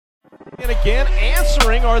And again,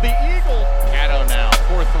 answering are the Eagles. Caddo now,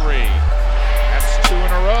 4-3. That's 2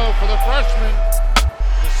 in a row for the freshman.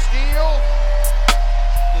 The steal,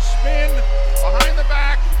 the spin, behind the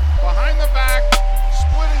back,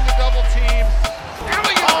 splitting the double team.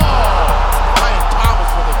 Ryan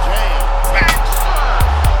Thomas with a jam. Back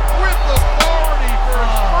serve with authority for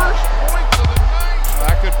his first points of the night.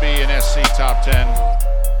 That could be an SC top 10.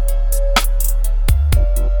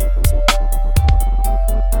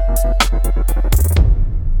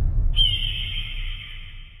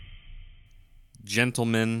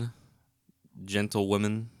 Gentlemen,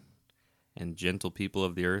 gentlewomen, and gentle people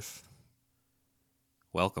of the earth,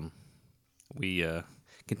 welcome. We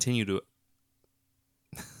continue to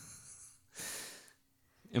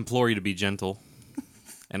implore you to be gentle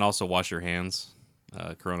and also wash your hands.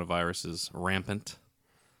 Coronavirus is rampant.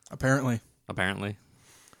 Apparently.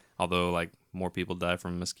 Although, more people die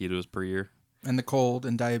from mosquitoes per year. And the cold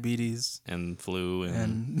and diabetes. And flu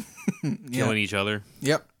and yeah. killing each other.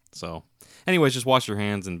 Yep. So, anyways, just wash your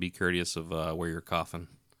hands and be courteous of where you're coughing.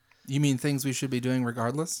 You mean things we should be doing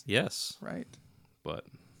regardless? Yes. Right. But,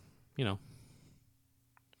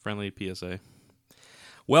 friendly PSA.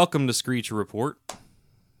 Welcome to Screech Report.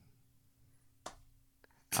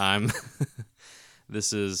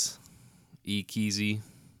 This is E. Keezy,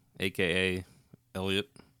 a.k.a. Elliot,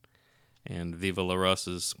 and Viva La Russ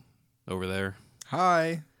is over there.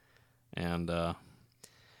 Hi. And,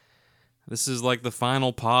 this is the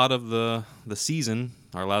final pod of the season.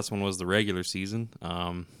 Our last one was the regular season.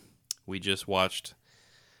 We just watched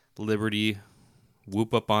Liberty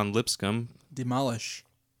whoop up on Lipscomb. Demolish.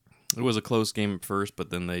 It was a close game at first, but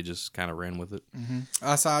then they just kind of ran with it. Mm-hmm.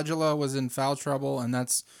 Asajala was in foul trouble, and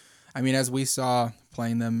that's, as we saw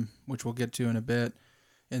playing them, which we'll get to in a bit,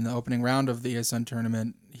 in the opening round of the ASUN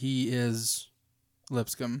tournament, he is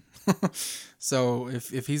Lipscomb. So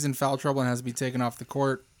if he's in foul trouble and has to be taken off the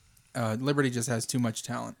court, Liberty just has too much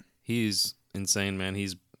talent. He's insane, man.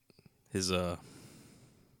 He's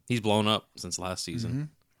blown up since last season. Mm-hmm.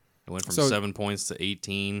 It went from 7 points to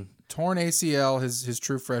 18. Torn ACL his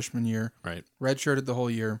true freshman year. Right. Redshirted the whole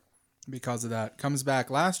year because of that. Comes back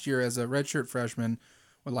last year as a redshirt freshman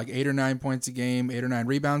with 8 or 9 points a game, 8 or 9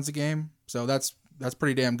 rebounds a game. So that's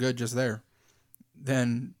pretty damn good just there.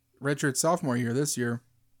 Then redshirt sophomore year this year,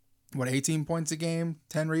 18 points a game,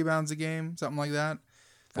 10 rebounds a game, something like that.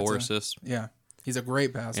 4 assists. Yeah. He's a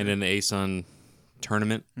great passer. And in the ASUN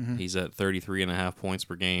tournament, Mm-hmm. he's at 33.5 points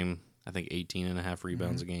per game. I think 18.5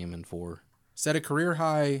 rebounds a game and 4. Set a career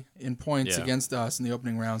high in points against us in the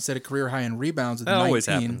opening round. Set a career high in rebounds with That 19. always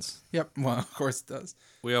happens. Yep. Well, of course it does.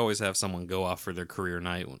 We always have someone go off for their career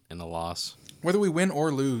night in a loss. Whether we win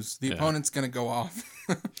or lose, the opponent's going to go off.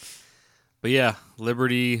 But yeah,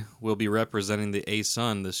 Liberty will be representing the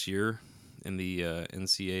ASUN this year in the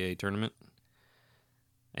NCAA tournament.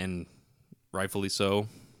 And rightfully so.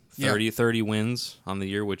 30 wins on the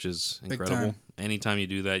year, which is incredible. Anytime you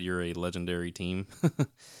do that, you're a legendary team.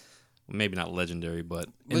 Maybe not legendary, but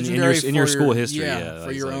in your school history. Yeah,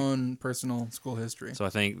 for your own personal school history. So I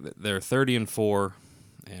think they're 30-4,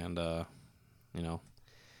 and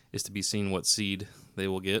is to be seen what seed they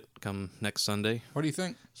will get come next Sunday. What do you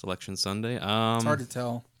think? Selection Sunday. It's hard to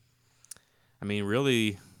tell.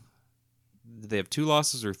 Really, they have 2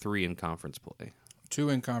 losses or 3 in conference play. 2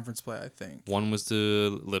 in conference play, I think. 1 was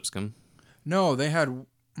to Lipscomb. No, they had.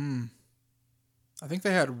 I think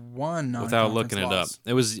they had 1 non-conference without looking loss. it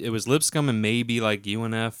up. It was Lipscomb and maybe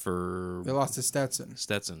UNF or They lost to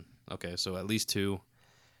Stetson. Okay, so at least 2.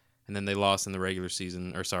 And then they lost in the regular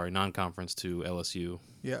season, non-conference to LSU.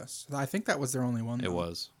 Yes. I think that was their only one, though. It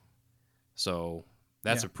was. So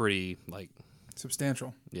that's a pretty,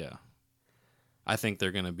 substantial. Yeah. I think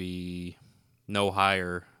they're going to be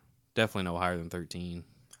definitely no higher than 13.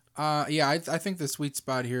 I think the sweet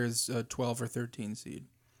spot here is a 12 or 13 seed,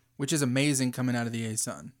 which is amazing coming out of the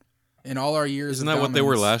ASUN. In all our years Isn't of that what they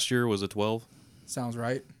were dominance- last year, was a 12? Sounds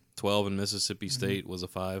right. 12 in Mississippi State was a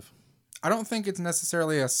 5. I don't think it's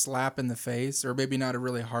necessarily a slap in the face, or maybe not a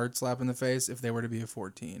really hard slap in the face if they were to be a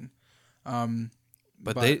 14.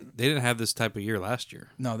 But they didn't have this type of year last year.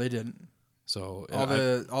 No, they didn't. So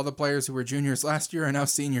all the players who were juniors last year are now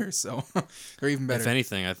seniors, so they're even better. If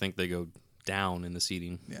anything, I think they go down in the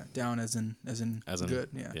seeding. Yeah, down as in good.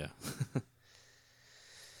 Yeah.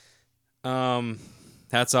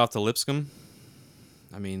 Hats off to Lipscomb.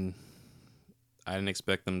 I didn't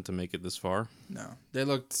expect them to make it this far. No, they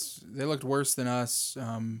looked worse than us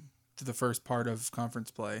to the first part of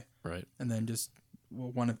conference play. Right. And then just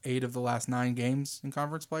one of 8 of the last 9 games in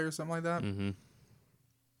conference play or something like that. Mm-hmm.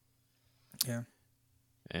 Yeah.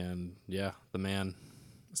 And, yeah, the man,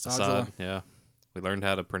 Asajala. Assad, yeah. We learned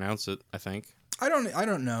how to pronounce it, I think. I don't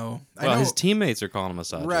know. I Well, know, his teammates are calling him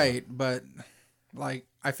Asajula. right, but like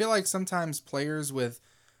I feel like sometimes players with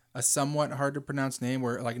a somewhat hard to pronounce name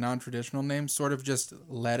or like non-traditional names sort of just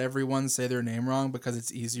let everyone say their name wrong because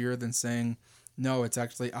it's easier than saying no, it's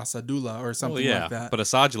actually Asadullah or something like that. But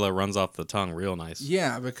Asajula runs off the tongue real nice.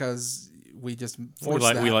 Yeah, because we just we force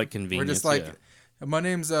like that. we like We're convenience. just like, yeah. my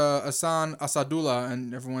name's Asan Asadullah,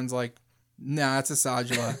 and everyone's like, nah, it's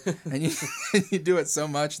Asajula. And you do it so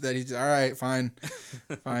much that he's all right, fine.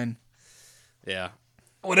 Yeah.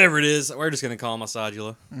 Whatever it is, we're just gonna call him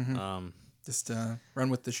Asajula. Just run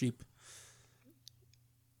with the sheep.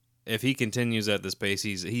 If he continues at this pace,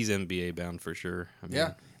 he's NBA bound for sure. I mean,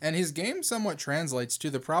 Yeah, and his game somewhat translates to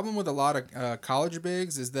the problem with a lot of college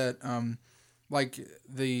bigs is that like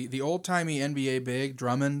the old timey NBA big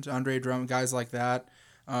Drummond, Andre Drummond, guys like that,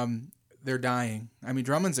 they're dying. I mean,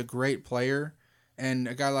 Drummond's a great player, and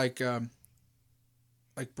a guy like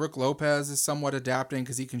Brook Lopez is somewhat adapting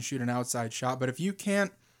because he can shoot an outside shot. But if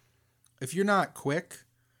you're not quick,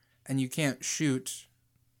 and you can't shoot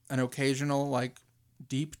an occasional like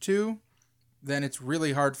deep two, then it's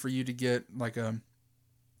really hard for you to get like a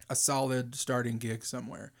solid starting gig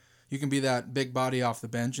somewhere. You can be that big body off the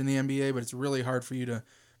bench in the NBA, but it's really hard for you to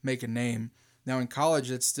make a name. Now in college,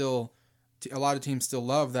 it's still a lot of teams still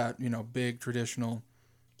love that, big traditional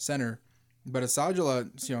center. But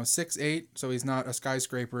Asajula, 6'8", so he's not a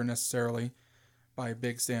skyscraper necessarily by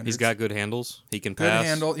big standards. he's got good handles. He can good pass.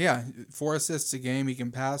 handle, yeah. 4 assists a game. He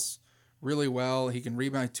can pass really well. He can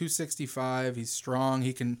rebound. 265. He's strong.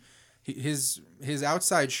 His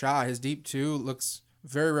outside shot, his deep two, looks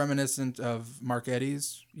very reminiscent of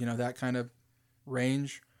Marquette's. That kind of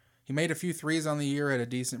range. He made a few threes on the year at a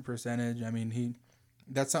decent percentage. I mean,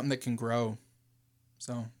 that's something that can grow.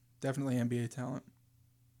 So definitely NBA talent.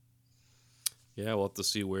 Yeah, we'll have to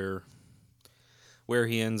see where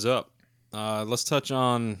he ends up. Let's touch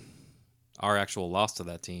on our actual loss to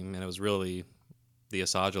that team, and it was really the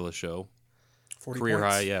Asajula show. 40 career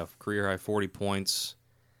points. career high 40 points.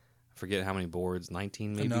 I forget how many boards,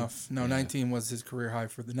 19 maybe. Enough. No, Yeah. 19 was his career high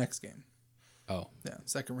for the next game. Oh, Yeah,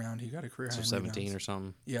 second round he got a career high. so in 17 rebounds. or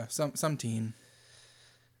something. Yeah, some teen.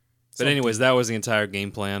 But anyways, that was the entire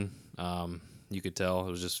game plan. You could tell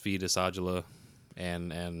it was just feed Asajula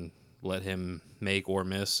and let him make or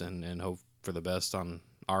miss and hope for the best on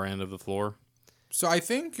our end of the floor. So I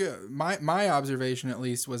think my observation at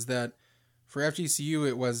least was that for FGCU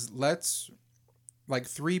it was like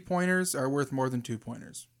 3-pointers are worth more than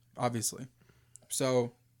 2-pointers, obviously.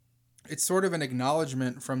 So it's sort of an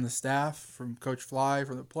acknowledgement from the staff, from Coach Fly,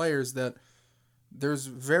 from the players that there's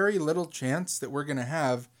very little chance that we're going to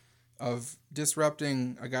have of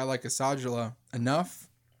disrupting a guy like Asajula enough,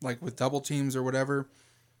 like with double teams or whatever,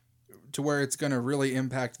 to where it's going to really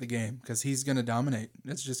impact the game because he's going to dominate.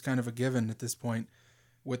 It's just kind of a given at this point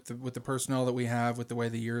with the personnel that we have, with the way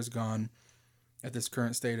the year has gone at this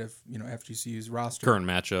current state of, FGCU's roster. Current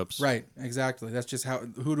matchups. Right, exactly. That's just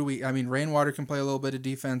Rainwater can play a little bit of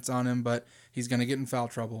defense on him, but he's going to get in foul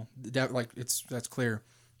trouble. That's clear.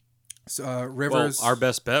 So, Rivers. Well, our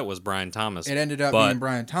best bet was Brian Thomas. It ended up but being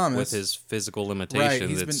Brian Thomas. with his physical Right, limitations.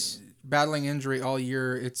 he's been battling injury all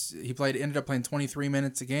year. Ended up playing 23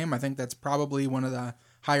 minutes a game. I think that's probably one of the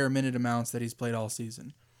higher minute amounts that he's played all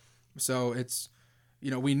season. So it's,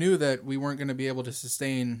 we knew that we weren't going to be able to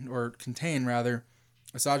sustain or contain rather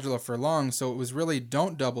Asajula for long. So it was really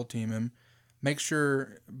don't double team him. Make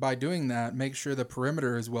sure by doing that, make sure the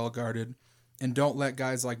perimeter is well guarded, and don't let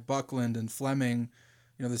guys like Buckland and Fleming,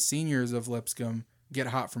 the seniors of Lipscomb, get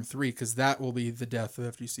hot from three, because that will be the death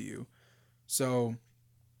of FGCU. So,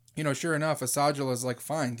 sure enough, Asajula is like,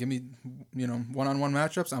 fine, give me, one-on-one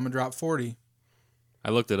matchups, I'm going to drop 40.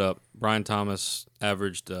 I looked it up. Brian Thomas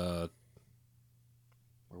averaged, where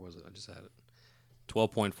was it? I just had it.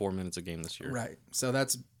 12.4 minutes a game this year. Right. So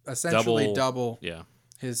that's essentially double Yeah.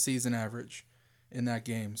 his season average in that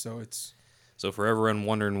game. So So for everyone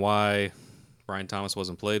wondering why Brian Thomas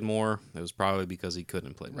wasn't played more, it was probably because he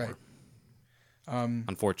couldn't play more. right.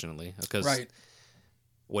 Unfortunately. Because Right.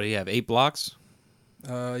 what do you have, 8 blocks?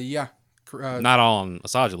 Yeah. Not all on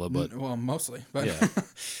Asajula, but well, mostly. But yeah.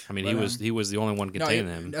 I mean, But, he was the only one containing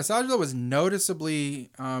him. Asajula was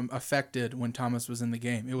noticeably affected when Thomas was in the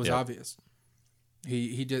game. It was Yep. obvious.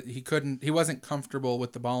 He wasn't comfortable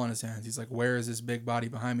with the ball in his hands. He's like, where is this big body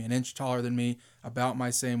behind me? An inch taller than me, about my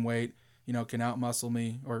same weight, can out-muscle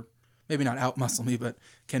me, or maybe not out-muscle me, but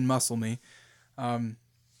can muscle me.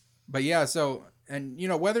 But yeah, so, and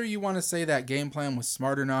whether you want to say that game plan was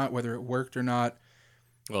smart or not, whether it worked or not,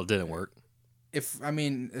 Well, it didn't work. it's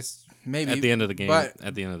maybe At the end of the game, but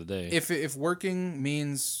at the end of the day. if working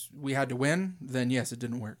means we had to win, then yes, it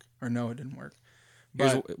didn't work, or no, it didn't work.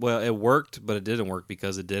 Well, it worked, but it didn't work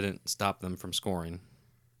because it didn't stop them from scoring.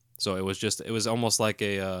 So it was almost like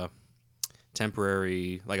a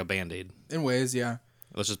temporary, like a Band-Aid. In ways, yeah.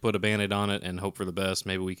 Let's just put a Band-Aid on it and hope for the best.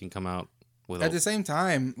 Maybe we can come out with At the same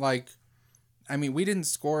time, we didn't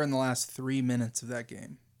score in the last 3 minutes of that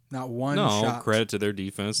game. Not one shot. No, credit to their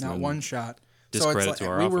defense. Not one shot. Discredit to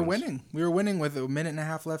our we offense. were winning. We were winning with a minute and a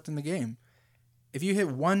half left in the game. If you hit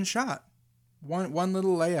one shot, one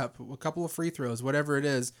little layup, a couple of free throws, whatever it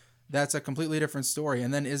is, that's a completely different story.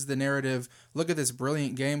 And then is the narrative, look at this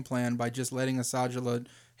brilliant game plan by just letting Asajala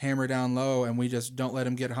hammer down low and we just don't let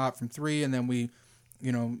him get hot from three and then we,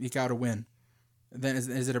 eke out a win. Then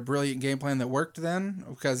is it a brilliant game plan that worked then?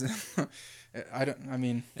 Because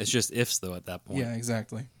it's just ifs though at that point. Yeah,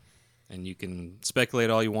 exactly. And you can speculate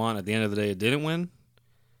all you want. At the end of the day, it didn't win.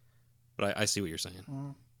 But I see what you're saying.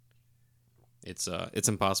 Mm. It's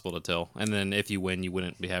impossible to tell. And then if you win, you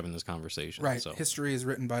wouldn't be having this conversation. Right. So. History is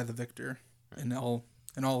written by the victor in all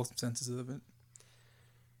senses of it.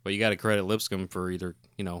 But you got to credit Lipscomb for either,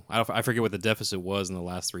 I forget what the deficit was in the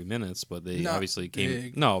last 3 minutes, but they obviously came.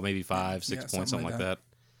 Big. No, maybe 5, 6 points, something like that.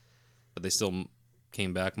 But they still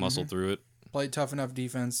came back, muscled through it. Played tough enough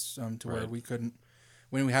defense to where we couldn't.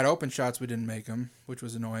 When we had open shots, we didn't make them, which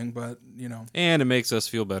was annoying, but, And it makes us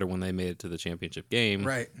feel better when they made it to the championship game.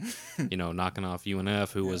 Right. Knocking off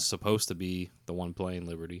UNF, who was supposed to be the one playing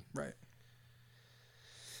Liberty. Right.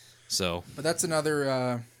 So. But that's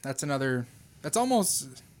almost,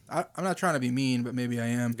 I'm not trying to be mean, but maybe I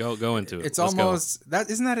am. Go into it. It's Let's almost,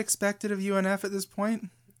 isn't that expected of UNF at this point?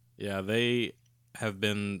 Yeah, they have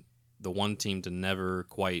been the one team to never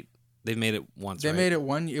quite. They've made it once. They made it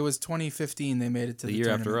it was 2015. They made it to the year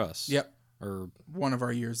tournament. after us. Yep. Or one of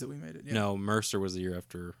our years that we made it. Yeah. No, Mercer was the year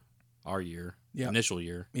after our year. Yep. Initial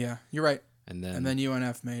year. Yeah, you're right. And then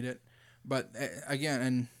UNF made it. But again,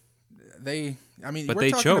 and they. But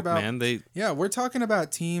they choked, man. We're talking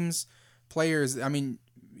about teams, players.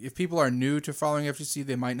 If people are new to following FGC,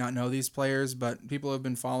 they might not know these players. But people who have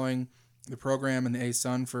been following the program and the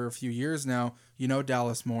A-Sun for a few years now.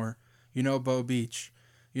 Dallas Moore. Bo Beach.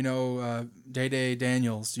 Day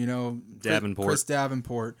Daniels, Davenport. Chris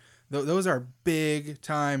Davenport. Those are big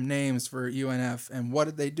time names for UNF. And what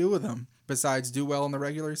did they do with them besides do well in the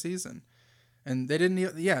regular season? And they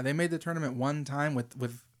didn't. They made the tournament one time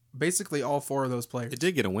with basically all 4 of those players. It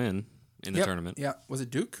did get a win in the tournament. Yeah, was it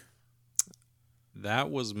Duke?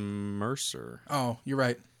 That was Mercer. Oh, you're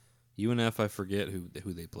right. UNF, I forget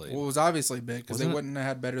who they played. Well, it was obviously big because they wouldn't have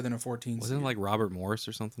had better than a 14 seed. Wasn't it like Robert Morris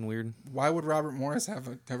or something weird? Why would Robert Morris have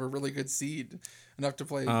a really good seed enough to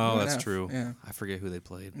play? Oh, UNF? That's true. Yeah, I forget who they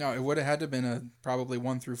played. No, it would have had to have been probably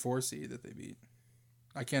 1 through 4 seed that they beat.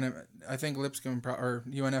 I think Lipscomb or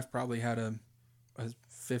UNF probably had a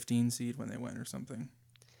 15 seed when they went or something.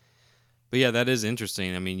 But yeah, that is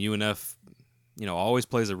interesting. UNF. Always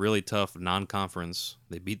plays a really tough non-conference.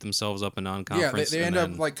 They beat themselves up in non-conference. Yeah, they end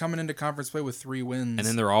up coming into conference play with 3 wins. And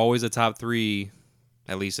then they're always a top 3,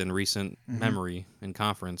 at least in recent memory, in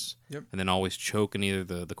conference. Yep. And then always choke in either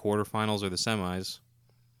the quarterfinals or the semis.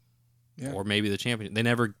 Yeah. Or maybe the championship. They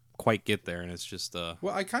never quite get there, and it's just...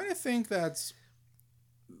 Well, I kind of think that's...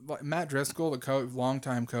 Matt Driscoll, the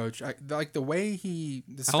longtime coach, the way he...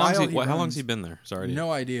 How long's he been there? Sorry.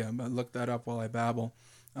 No idea, but look that up while I babble.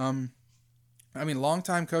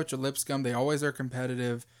 Longtime coach of Lipscomb, they always are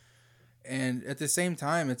competitive. And at the same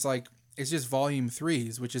time, it's just volume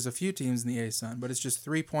 3s, which is a few teams in the A-Sun, but it's just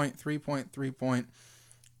 3-point.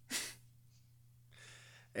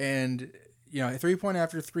 And, 3-point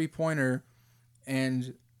after 3-pointer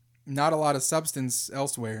and not a lot of substance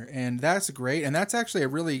elsewhere. And that's great. And that's actually a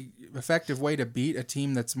really effective way to beat a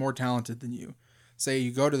team that's more talented than you. Say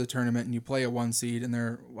you go to the tournament and you play a 1 seed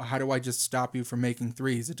and how do I just stop you from making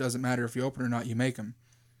 3s? It doesn't matter if you open or not, you make them.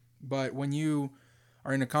 But when you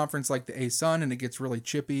are in a conference like the A-Sun and it gets really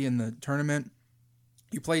chippy in the tournament,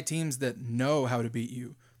 you play teams that know how to beat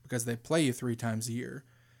you because they play you 3 times a year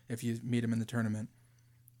if you meet them in the tournament.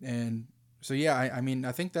 And so,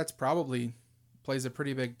 I think that's probably plays a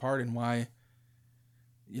pretty big part in why,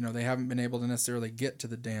 they haven't been able to necessarily get to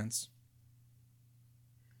the dance.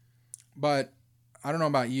 But I don't know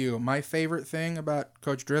about you. My favorite thing about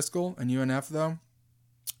Coach Driscoll and UNF, though,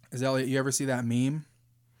 is, Elliot, you ever see that meme?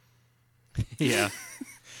 Yeah.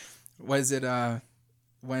 Was it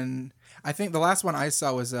when... I think the last one I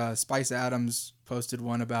saw was Spice Adams posted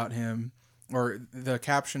one about him, or the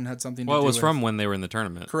caption had something to Well, do it was with... from when they were in the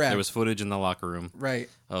tournament. Correct. There was footage in the locker room Right.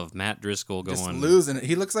 of Matt Driscoll Just going... losing it.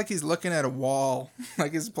 He looks like he's looking at a wall.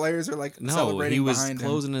 Like his players are like No, celebrating he was behind him.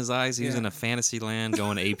 closing his eyes. He was Yeah. in a fantasy land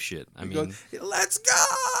going ape shit. I He mean, goes, let's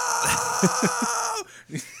go!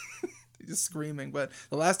 He's just screaming. But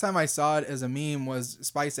the last time I saw it as a meme was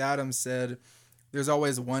Spice Adams said, there's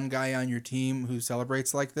always one guy on your team who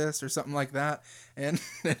celebrates like this or something like that. And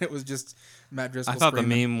it was just Matt Driscoll I thought screaming.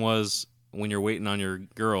 the meme was when you're waiting on your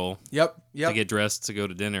girl Yep. to get dressed to go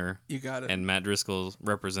to dinner, You got it. and Matt Driscoll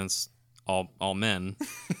represents all men.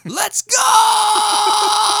 Let's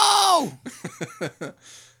go!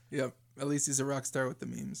 Yep. At least he's a rock star with the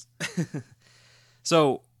memes.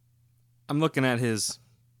 So, I'm looking at his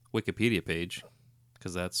Wikipedia page,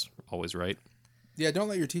 because that's always right. Yeah, don't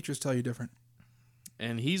let your teachers tell you different.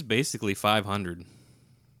 And he's basically 500.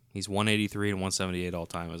 He's 183 and 178 all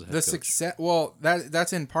time as a head The coach. success, well,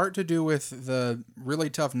 that's in part to do with the really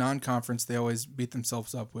tough non-conference they always beat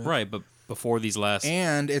themselves up with. Right, but before these last...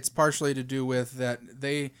 And it's partially to do with that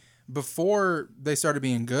before they started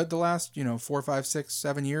being good the last, 4, 5, 6,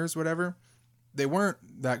 7 years, whatever, they weren't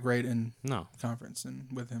that great in No. conference and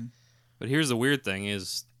with him. But here's the weird thing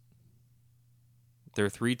is they're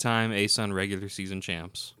 3-time ASUN regular season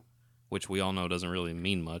champs, which we all know doesn't really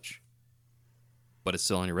mean much, but it's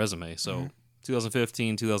still on your resume. So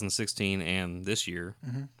 2015, 2016, and this year,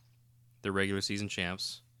 they're regular season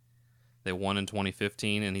champs. They won in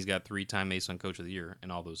 2015, and he's got 3-time ASUN Coach of the Year in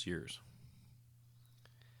all those years.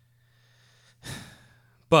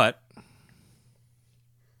 But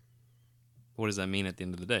what does that mean at the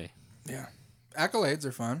end of the day? Yeah. Accolades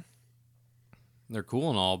are fun. They're cool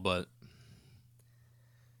and all, but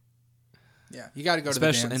Yeah, you got to go to the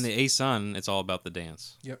especially dance. in the ASUN, it's all about the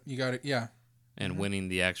dance Yep, you got it. Yeah, and winning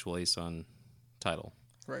the actual ASUN title.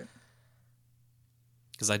 right.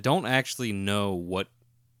 Because I don't actually know what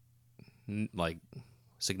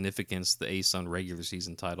significance the ASUN regular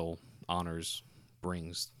season title honors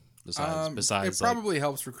brings. Besides, it probably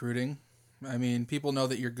helps recruiting. I mean, people know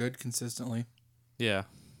that you're good consistently. yeah.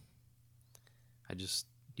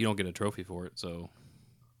 You don't get a trophy for it, so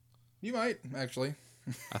You might actually.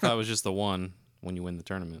 I thought it was just the one when you win the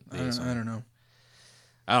tournament. The I ASUN. don't know.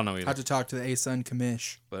 I don't know I either. have to talk to the ASUN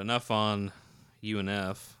commish, But enough on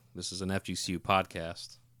UNF. This is an FGCU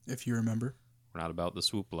podcast. if you remember. We're not about the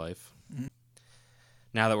swoop life.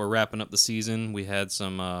 Now that we're wrapping up the season, we had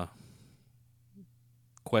some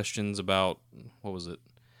questions about, what was it?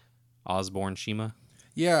 Osborne Shima?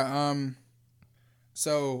 Yeah.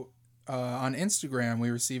 So on Instagram, we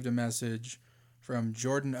received a message from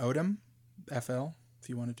Jordan Odom, FL. If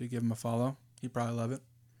you wanted to give him a follow, he'd probably love it.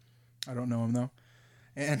 I don't know him though.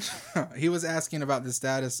 And he was asking about the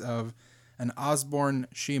status of an Osborne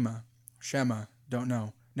Shema, don't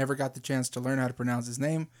know. Never got the chance to learn how to pronounce his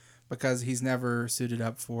name because he's never suited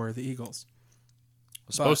up for the Eagles.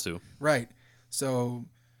 Was supposed to. Right. So,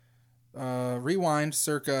 rewind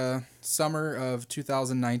circa summer of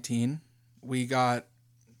 2019. We got,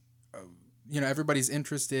 everybody's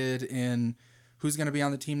interested in who's going to be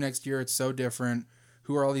on the team next year. It's so different.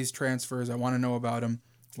 Who are all these transfers? I want to know about them.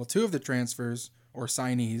 Well, 2 of the transfers, or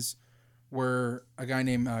signees, were a guy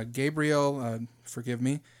named Gabriel,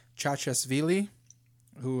 Chachashvili,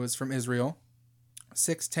 who was from Israel.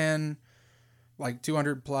 6'10", like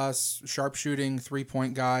 200 plus, sharpshooting,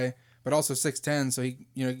 3-point guy, but also 6'10", so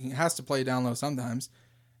he has to play down low sometimes.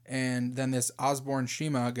 And then this Osborne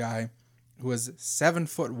Shema guy, who was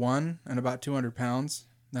 7'1" and about 200 pounds.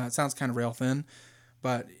 Now it sounds kind of rail thin,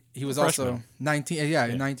 but he was also Freshman. 19. Yeah,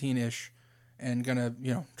 19-ish, and gonna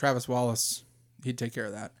Travis Wallace, he'd take care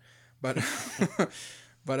of that. But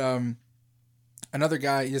another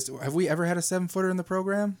guy. Have we ever had a 7-footer in the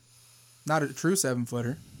program? Not a true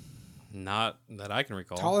 7-footer. Not that I can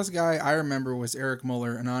recall. Tallest guy I remember was Eric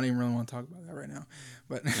Muller, and I don't even really want to talk about that right now.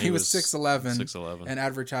 But he was 6'11", 6'11". and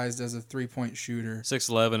advertised as a 3-point shooter.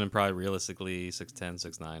 6'11" and probably realistically 6'10",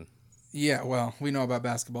 6'9". Yeah, well, we know about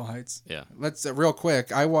basketball heights. Yeah. Let's real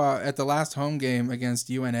quick. At the last home game against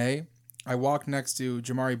UNA, I walked next to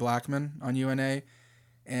Jamari Blackman on UNA,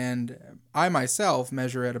 and I myself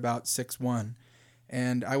measure at about 6'1",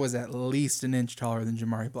 and I was at least an inch taller than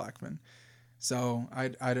Jamari Blackman. So I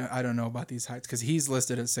don't know about these heights because he's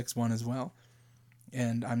listed at 6'1" as well,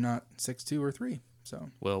 and I'm not 6'2" or 3.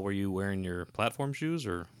 So. Well, were you wearing your platform shoes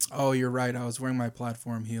or? Oh, you're right. I was wearing my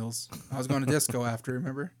platform heels. I was going to disco after.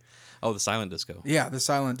 Remember? Oh, the silent disco. Yeah, the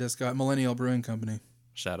silent disco at Millennial Brewing Company.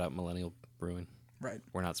 Shout out Millennial Brewing. Right.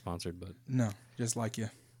 We're not sponsored, but No, just like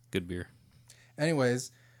you. good beer.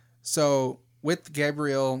 Anyways, so with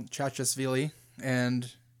Gabriel Chachashvili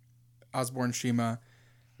and Osborne Shema,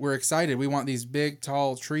 we're excited. We want these big,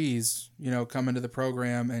 tall trees, coming to the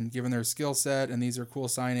program and given their skill set, and these are cool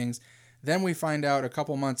signings. Then we find out a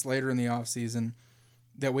couple months later in the offseason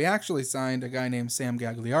that we actually signed a guy named Sam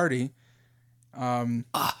Gagliardi.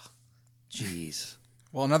 Jeez.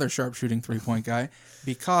 Well, another sharpshooting three-point guy,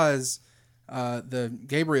 because the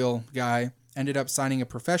Gabriel guy ended up signing a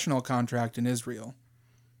professional contract in Israel.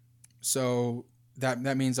 So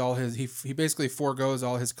that means he basically forgoes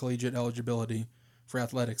all his collegiate eligibility for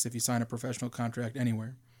athletics if you sign a professional contract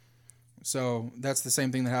anywhere. So that's the same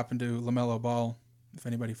thing that happened to LaMelo Ball, if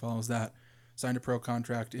anybody follows that. Signed a pro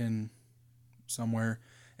contract in somewhere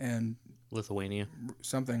and Lithuania.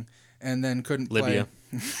 something, and then couldn't Libya.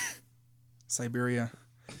 play. Siberia.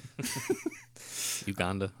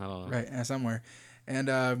 Uganda. I don't know. Right, somewhere. And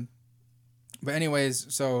but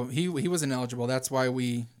anyways, so he was ineligible. That's why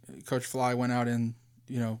Coach Fly went out and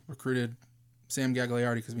recruited Sam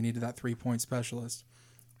Gagliardi, because we needed that 3-point specialist.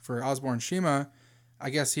 For Osborne Shima, I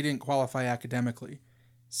guess he didn't qualify academically,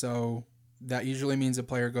 so that usually means a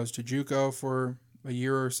player goes to JUCO for a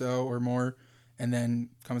year or so or more, and then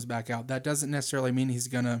comes back out. That doesn't necessarily mean he's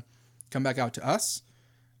gonna come back out to us.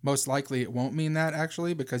 Most likely, it won't mean that,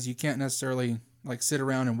 actually, because you can't necessarily sit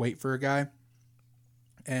around and wait for a guy.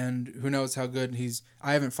 And who knows how good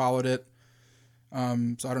I haven't followed it.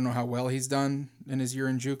 So I don't know how well he's done in his year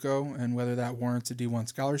in JUCO and whether that warrants a D1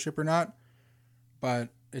 scholarship or not. But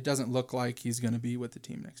it doesn't look like he's going to be with the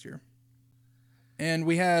team next year. And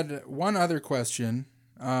we had one other question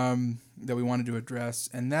that we wanted to address,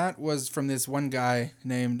 and that was from this one guy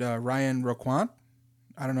named Ryan Roquant.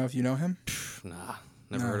 I don't know if you know him. Nah,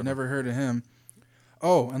 Never heard of him.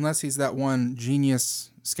 Oh, unless he's that one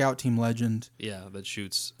genius scout team legend. Yeah, that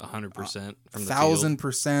shoots 100% from the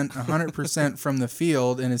 1,000%, field. 100% from the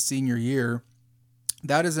field in his senior year.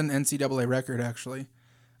 That is an NCAA record, actually.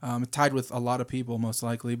 Tied with a lot of people, most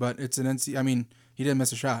likely, but it's an he didn't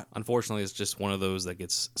miss a shot. Unfortunately, it's just one of those that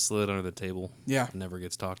gets slid under the table. Yeah. And never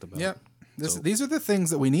gets talked about. Yep. These are the things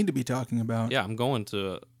that we need to be talking about. Yeah, I'm going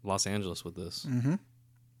to Los Angeles with this. Mm-hmm.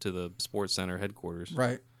 To the Sports Center headquarters.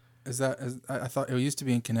 Right. I thought it used to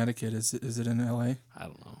be in Connecticut. Is it in LA? I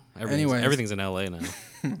don't know. Everything's in LA now.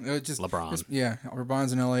 LeBron.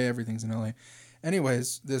 LeBron's in LA. Everything's in LA.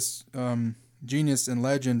 Anyways, this genius and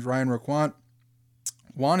legend Ryan Roquant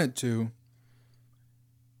wanted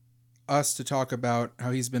us to talk about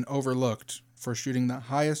how he's been overlooked for shooting the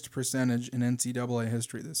highest percentage in NCAA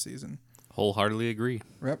history this season. Wholeheartedly agree.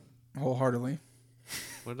 Yep, wholeheartedly.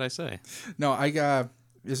 What did I say? No,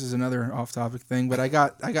 this is another off-topic thing, but I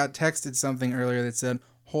got texted something earlier that said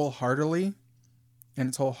wholeheartedly, and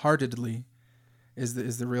it's wholeheartedly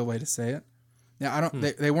is the real way to say it. Now, I don't.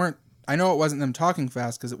 They weren't. I know it wasn't them talking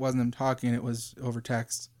fast because it wasn't them talking. It was over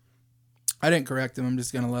text. I didn't correct them. I'm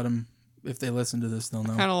just gonna let them. If they listen to this, they'll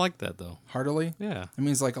know. I kind of like that though. Heartily. Yeah. It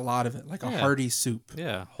means like a lot of it, like a hearty soup.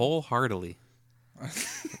 Yeah, wholeheartedly.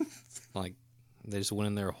 Like they just went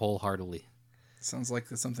in there wholeheartedly. Sounds like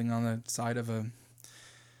something on the side of a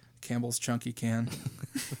Campbell's Chunky can.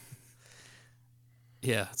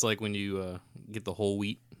 Yeah, it's like when you get the whole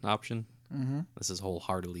wheat option. Mm-hmm. This is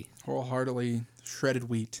wholeheartedly. Wholeheartedly shredded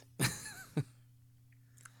wheat.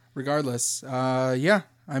 Regardless, yeah.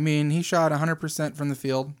 I mean, he shot 100% from the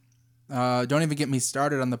field. Don't even get me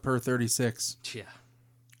started on the per 36. Yeah.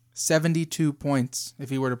 72 points if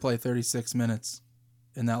he were to play 36 minutes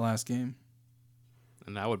in that last game.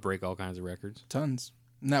 And that would break all kinds of records. Tons.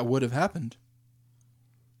 And that would have happened.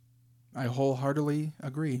 I wholeheartedly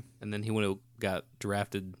agree. And then he would have got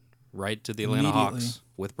drafted right to the Atlanta Hawks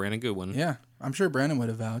with Brandon Goodwin. Yeah. I'm sure Brandon would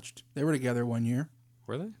have vouched. They were together 1 year.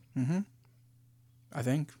 Were they? Mm-hmm. I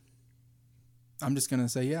think. I'm just going to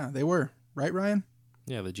say, yeah, they were. Right, Ryan?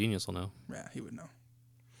 Yeah, the genius will know. Yeah, he would know.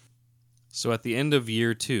 So at the end of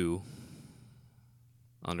year 2,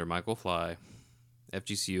 under Michael Fly,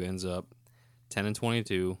 FGCU ends up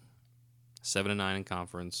 10-22, 7-9 in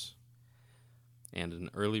conference, and an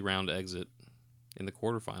early round exit in the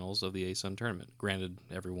quarterfinals of the A-Sun tournament. Granted,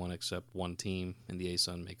 everyone except one team in the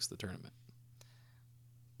A-Sun makes the tournament.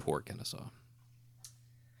 Poor Kennesaw.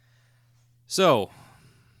 So,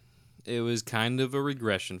 it was kind of a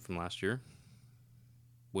regression from last year,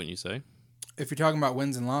 wouldn't you say? If you're talking about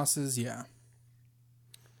wins and losses, yeah.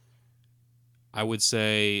 I would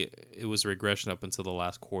say it was a regression up until the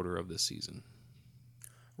last quarter of this season.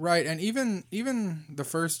 Right, and even the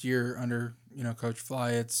first year under Coach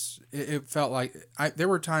Fly, it felt like there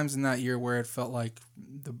were times in that year where it felt like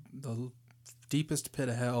the deepest pit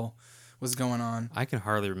of hell was going on. I can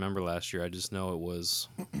hardly remember last year. I just know it was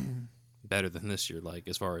better than this year, like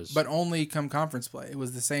as far as. But only come conference play. It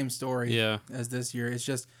was the same story as this year. It's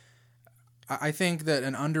just I think that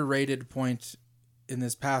an underrated point in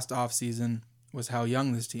this past offseason was how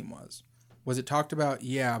young this team was. Was it talked about?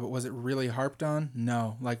 Yeah, but was it really harped on?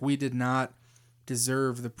 No. Like, we did not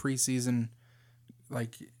deserve the preseason,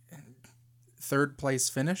 like, third place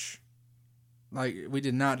finish. Like, we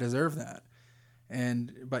did not deserve that.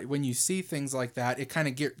 But when you see things like that, it kind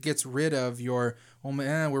of gets rid of your, oh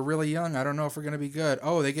man, we're really young. I don't know if we're going to be good.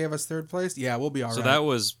 Oh, they gave us third place? Yeah, we'll be all right. So that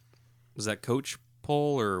was that coach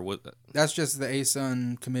poll or what? That's just the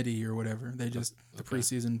ASUN committee or whatever. They just, the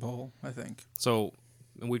preseason poll, I think. So,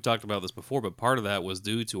 and we've talked about this before, but part of that was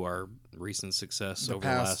due to our recent success over the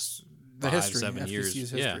last 5-7 years.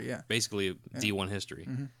 History, yeah. Basically D1 history.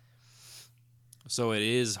 Mm-hmm. So it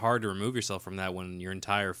is hard to remove yourself from that when your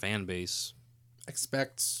entire fan base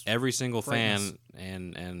expects every single greatness. fan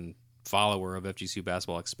and follower of FGCU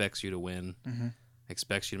basketball expects you to win,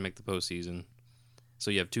 expects you to make the postseason.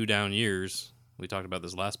 So you have 2 down years. We talked about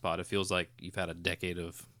this last pod. It feels like you've had a decade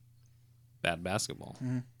of bad basketball.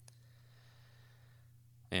 Mm-hmm.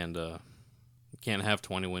 And you can't have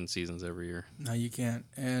 20-win seasons every year. No, you can't.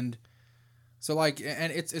 And so, like,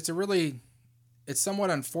 and it's somewhat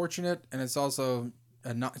unfortunate, and it's also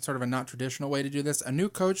sort of a not traditional way to do this. A new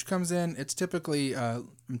coach comes in. It's typically,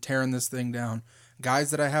 I'm tearing this thing down.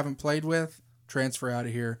 Guys that I haven't played with, transfer out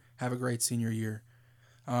of here, have a great senior year.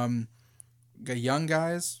 Young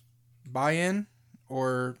guys, buy in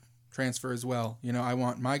or transfer as well. You know, I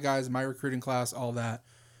want my guys, my recruiting class, all that.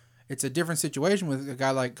 It's a different situation with a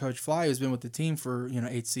guy like Coach Fly, who's been with the team for,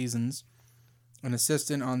 8 seasons. An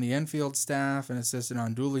assistant on the Enfield staff, an assistant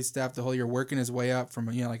on Dooley's staff the whole year, working his way up from,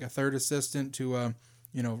 like a third assistant to a,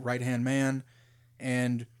 right-hand man.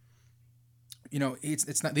 And,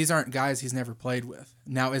 it's not, these aren't guys he's never played with.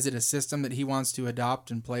 Now, is it a system that he wants to adopt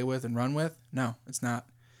and play with and run with? No, it's not.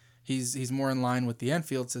 He's more in line with the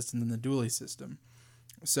Enfield system than the Dooley system.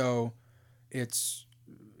 So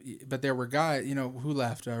but there were guys, who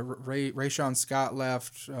left. Rayshawn Scott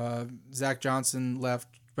left. Zach Johnson left,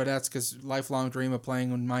 but that's because lifelong dream of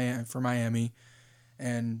playing for Miami.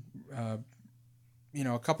 And,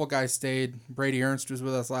 a couple guys stayed. Brady Ernst was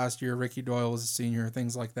with us last year. Ricky Doyle was a senior,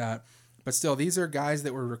 things like that. But still, these are guys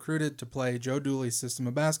that were recruited to play Joe Dooley's system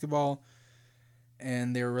of basketball,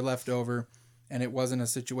 and they were left over. And it wasn't a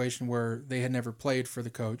situation where they had never played for the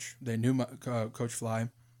coach. They knew Coach Fly,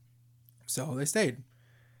 so they stayed.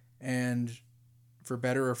 And for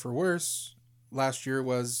better or for worse, last year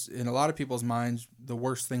was, in a lot of people's minds, the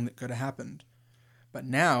worst thing that could have happened. But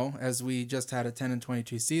now, as we just had a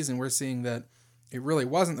 10-22 season, we're seeing that it really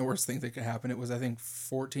wasn't the worst thing that could happen. It was, I think,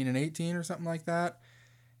 14-18 or something like that,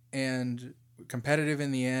 and competitive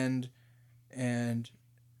in the end.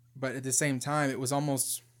 But at the same time, it was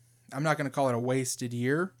almost, I'm not going to call it a wasted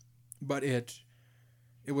year, but it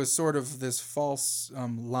was sort of this false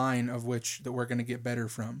line of which that we're going to get better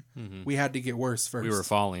from. Mm-hmm. We had to get worse first. We were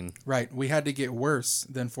falling. Right. We had to get worse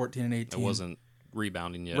than 14-18. It wasn't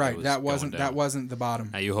rebounding yet. Right. Was that wasn't the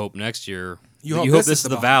bottom. Now you hope next year. You hope this is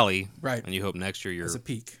the valley. Right. And you hope next year you're as a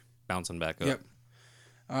peak bouncing back up. Yep.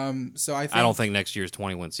 So I don't think next year's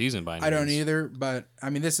 20-win season by any I don't means. either, but I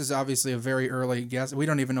mean, this is obviously a very early guess. We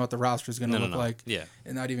don't even know what the roster is going to look like. Yeah.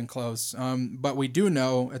 And not even close. But we do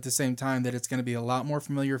know at the same time that it's going to be a lot more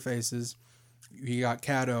familiar faces. You got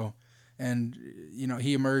Cato, and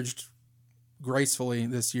he emerged gracefully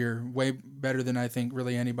this year, way better than I think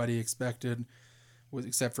really anybody expected,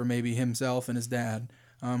 except for maybe himself and his dad.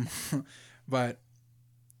 But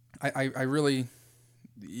I really,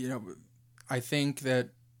 I think that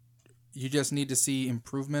you just need to see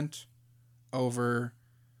improvement over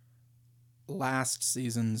last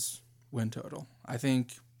season's win total. I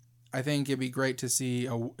think it'd be great to see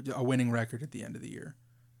a winning record at the end of the year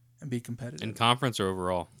and be competitive. In conference or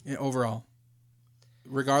overall? Yeah, overall.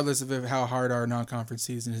 Regardless of how hard our non-conference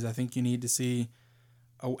season is, I think you need to see.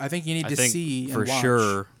 I think you need to see and for watch.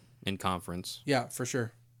 Sure in conference. Yeah, for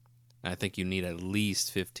sure. I think you need at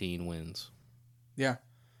least 15 wins. Yeah.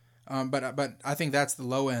 But I think that's the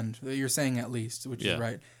low end. You're saying at least, which is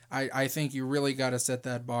right. I think you really got to set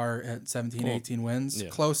that bar at 17, 18 wins,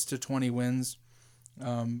 close to 20 wins.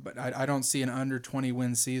 But I don't see an under 20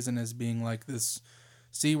 win season as being like this.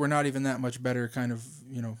 See, we're not even that much better kind of,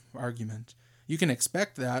 argument. You can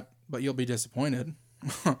expect that, but you'll be disappointed.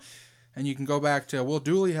 And you can go back to, well,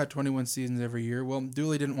 Dooley had 21 seasons every year. Well,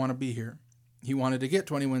 Dooley didn't want to be here. He wanted to get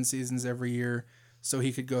 21 seasons every year so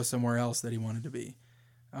he could go somewhere else that he wanted to be.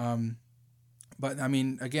 But I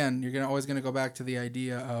mean, again, you're always going to go back to the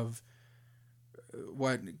idea of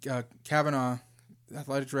what Kavanaugh, the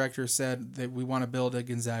athletic director, said, that we want to build a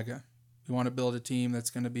Gonzaga. We want to build a team that's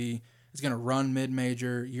going to run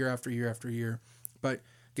mid-major year after year after year. But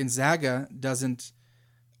Gonzaga doesn't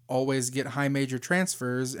always get high major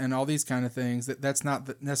transfers and all these kind of things. That's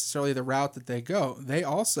not necessarily the route that they go. They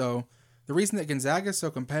also, the reason that Gonzaga is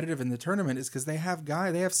so competitive in the tournament is because they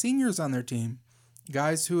have seniors on their team,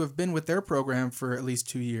 guys who have been with their program for at least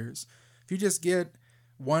 2 years. If you just get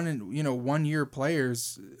 1 year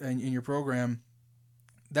players in your program,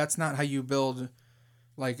 that's not how you build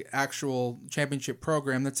like actual championship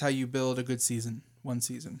program. That's how you build a good season, one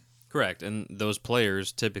season. Correct. And those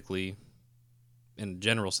players typically, in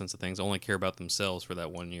general sense of things, only care about themselves for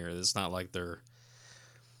that 1 year. It's not like they're...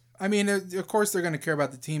 I mean, of course they're going to care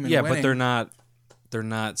about the team and yeah, winning. but they're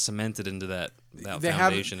not cemented into that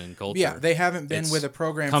foundation and culture. Yeah, they haven't been with a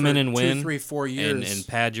program come for in and win 2, 3, 4 years. and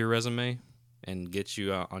pad your resume and get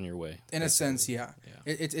you on your way. In a sense, yeah.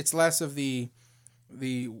 It's less of the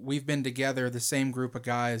we've been together, the same group of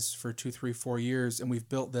guys for 2, 3, 4 years, and we've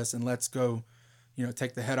built this, and let's go,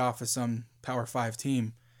 take the head off of some Power 5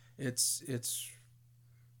 team. It's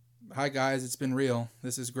hi guys, it's been real.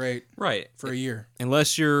 This is great. Right. For a year.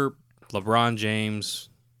 Unless you're LeBron James,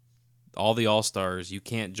 all the All-Stars, you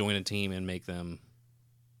can't join a team and make them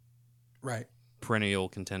right perennial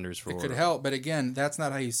contenders for... It could help, but again, that's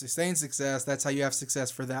not how you sustain success. That's how you have success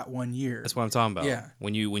for that 1 year. That's what I'm talking about. Yeah.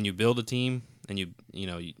 When you build a team and you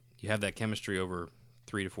have that chemistry over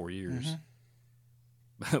 3 to 4 years.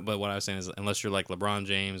 Mm-hmm. But what I was saying is, unless you're like LeBron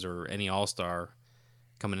James or any All-Star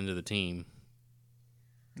coming into the team,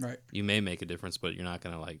 right, you may make a difference, but you're not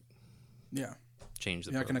going to change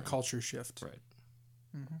the... You're not going to culture shift. Right.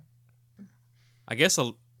 Mm-hmm. I guess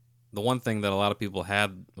the one thing that a lot of people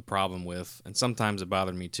had a problem with, and sometimes it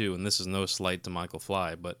bothered me too, and this is no slight to Michael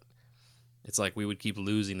Fly, but it's like we would keep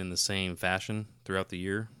losing in the same fashion throughout the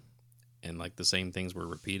year, and like the same things were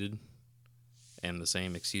repeated, and the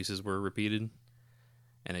same excuses were repeated,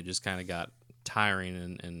 and it just kind of got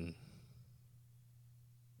tiring, and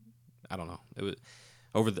I don't know. It was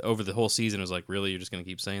over the whole season. It was like, really, you're just going to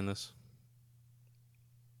keep saying this?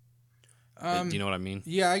 Do you know what I mean?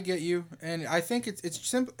 Yeah, I get you, and I think it's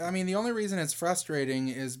simple. I mean, the only reason it's frustrating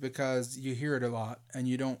is because you hear it a lot, and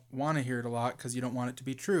you don't want to hear it a lot because you don't want it to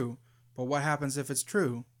be true. But what happens if it's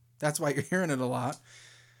true? That's why you're hearing it a lot.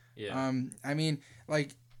 Yeah. I mean,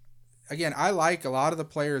 like, again, I like a lot of the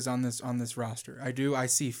players on this roster. I do. I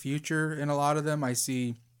see future in a lot of them. I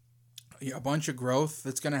see a bunch of growth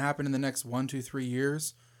that's going to happen in the next 1, 2, 3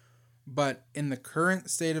 years. But in the current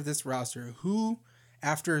state of this roster, who,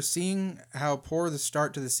 after seeing how poor the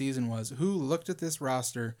start to the season was, who looked at this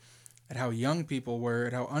roster, at how young people were,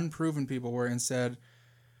 at how unproven people were, and said,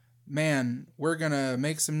 man, we're going to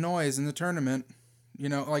make some noise in the tournament?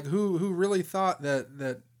 Like who really thought that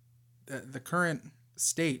the current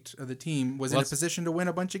state of the team was in a position to win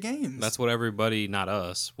a bunch of games? That's what everybody, not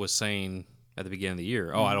us, was saying at the beginning of the year.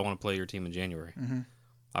 Mm-hmm. Oh, I don't want to play your team in January. Mm-hmm.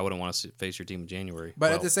 I wouldn't want to face your team in January.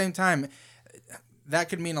 But at the same time, that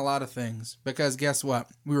could mean a lot of things, because guess what?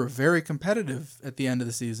 We were very competitive at the end of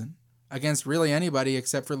the season against really anybody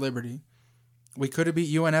except for Liberty. We could have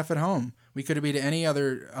beat UNF at home. We could have beat any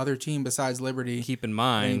other team besides Liberty. Keep in at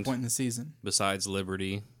mind, any point in the season. Besides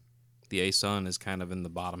Liberty, the A-Sun is kind of in the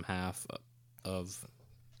bottom half of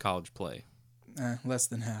college play. Less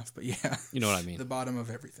than half, but yeah. You know what I mean. The bottom of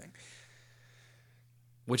everything.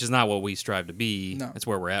 Which is not what we strive to be. No. It's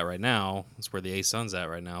where we're at right now. It's where the A-Sun's at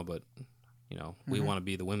right now, but we want to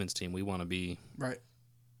be the women's team. We want to be right.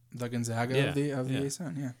 The Gonzaga of the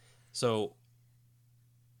A-Sun, yeah. So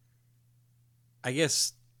I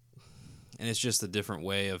guess, and it's just a different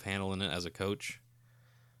way of handling it as a coach.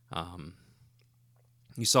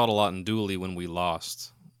 You saw it a lot in Dooley when we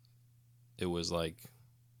lost. It was like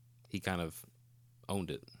he kind of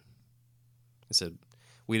owned it. He said,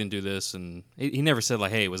 we didn't do this, and he never said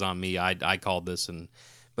like, hey, it was on me. I called this,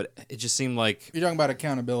 but it just seemed like... You're talking about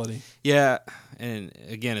accountability. Yeah, and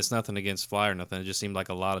again, it's nothing against Fly or nothing. It just seemed like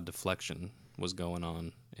a lot of deflection was going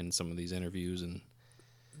on in some of these interviews. And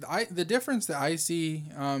the difference that I see,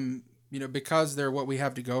 because they're what we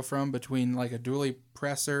have to go from between like a Dooley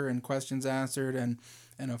presser and questions answered and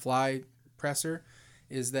a Fly presser,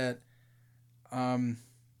 is that,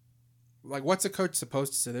 like, what's a coach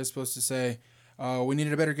supposed to say? They're supposed to say, we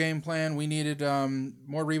needed a better game plan. We needed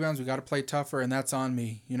more rebounds. We got to play tougher, and that's on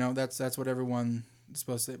me. That's what everyone is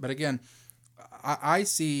supposed to say. But again, I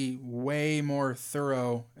see way more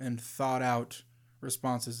thorough and thought out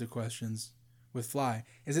responses to questions with Fly.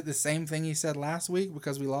 Is it the same thing he said last week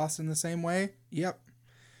because we lost in the same way? Yep.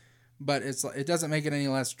 But it doesn't make it any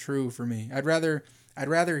less true for me. I'd rather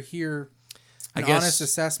hear an honest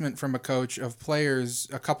assessment from a coach of players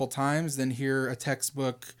a couple times than hear a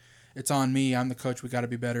textbook, it's on me, I'm the coach, we got to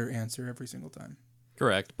be better answer every single time.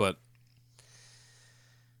 Correct, but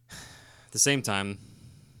At the same time,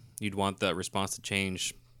 you'd want that response to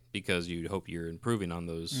change because you'd hope you're improving on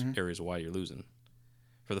those areas of why you're losing.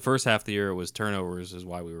 For the first half of the year, it was turnovers is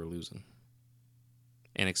why we were losing.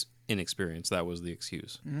 And inexperience, that was the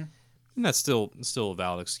excuse. Mm-hmm. And that's still a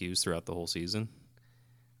valid excuse throughout the whole season.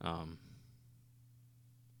 I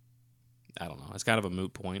don't know. It's kind of a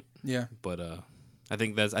moot point. Yeah. But I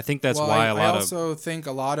think that's why I also think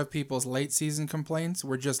a lot of people's late season complaints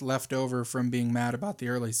were just left over from being mad about the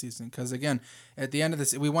early season. Because again, at the end of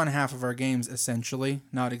this, we won half of our games essentially,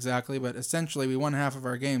 not exactly, but essentially we won half of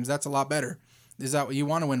our games. That's a lot better. Is that what you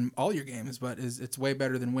want to win all your games? But it's way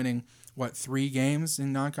better than winning 3 games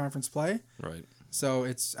in non-conference play? Right. So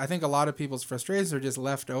I think a lot of people's frustrations are just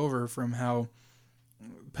left over from how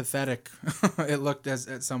pathetic it looked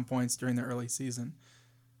at some points during the early season.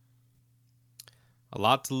 A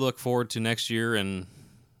lot to look forward to next year, and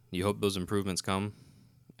you hope those improvements come.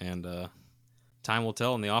 And time will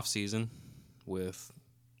tell in the off season with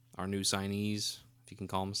our new signees, if you can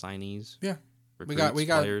call them signees. Yeah, recruits, we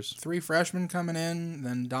got players. 3 freshmen coming in.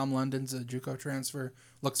 Then Dom London's a JUCO transfer,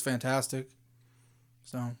 looks fantastic.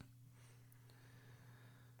 So,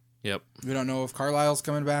 yep. We don't know if Carlisle's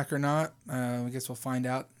coming back or not. I guess we'll find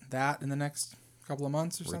out that in the next couple of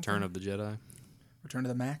months or something. Return of the Jedi. Return of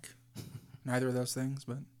the Mac. Neither of those things,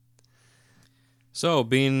 but. So,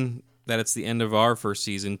 being that it's the end of our first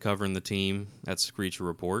season covering the team at Screecher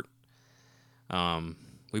Report,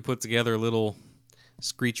 we put together a little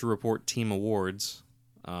Screecher Report team awards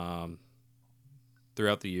throughout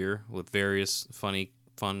the year with various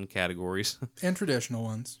fun categories. And traditional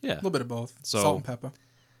ones. Yeah. A little bit of both. So, salt and pepper.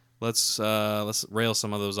 Let's rail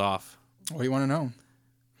some of those off. What do you want to know?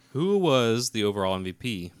 Who was the overall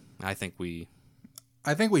MVP? I think we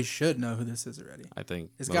should know who this is already.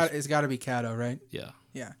 It's got to be Caddo, right? Yeah.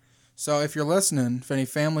 Yeah. So if you're listening, if any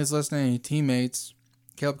families listening, any teammates,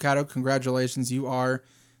 Caleb Caddo, congratulations. You are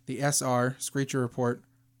the SR Screecher Report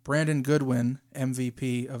Brandon Goodwin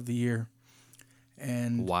MVP of the year.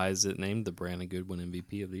 And why is it named the Brandon Goodwin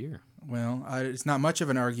MVP of the year? Well, it's not much of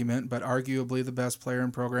an argument, but arguably the best player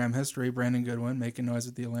in program history, Brandon Goodwin, making noise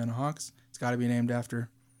with the Atlanta Hawks. It's got to be named after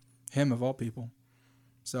him of all people.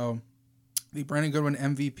 So the Brandon Goodwin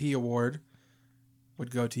MVP award would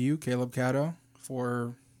go to you, Caleb Caddo,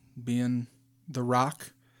 for being the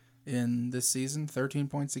rock in this season. 13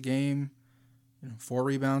 points a game, 4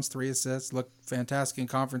 rebounds, 3 assists. Looked fantastic in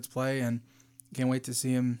conference play, and can't wait to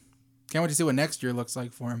see what next year looks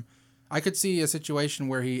like for him. I could see a situation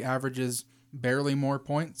where he averages barely more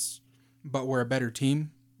points, but we're a better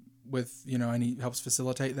team with, and he helps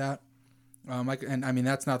facilitate that.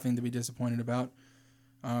 That's nothing to be disappointed about.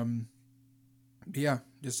 Yeah,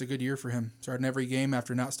 just a good year for him. Starting every game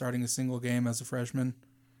after not starting a single game as a freshman.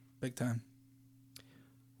 Big time.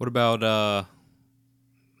 What about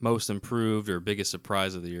most improved or biggest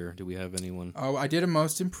surprise of the year? Do we have anyone? Oh, I did a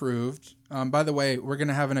most improved. By the way, we're going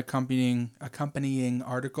to have an accompanying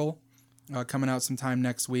article coming out sometime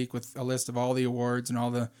next week with a list of all the awards and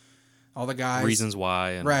all the guys. Reasons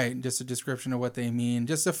why. Right, just a description of what they mean.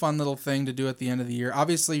 Just a fun little thing to do at the end of the year.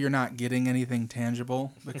 Obviously, you're not getting anything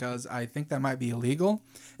tangible because I think that might be illegal.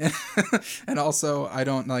 And also, I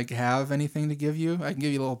don't have anything to give you. I can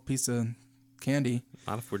give you a little piece of candy.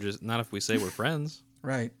 Not if we say we're friends.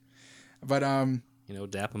 Right. But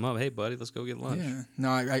dap them up. Hey, buddy, let's go get lunch. Yeah. No,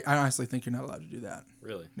 I honestly think you're not allowed to do that.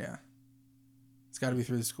 Really? Yeah. It's got to be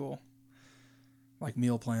through the school. Like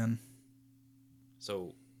meal plan.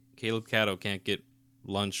 So Caleb Caddo can't get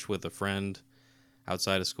lunch with a friend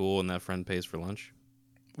outside of school and that friend pays for lunch?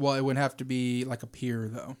 Well, it would have to be like a peer,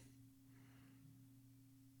 though.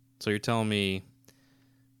 So you're telling me,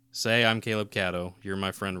 say I'm Caleb Caddo, you're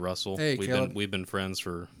my friend Russell. Hey, Caleb. We've been friends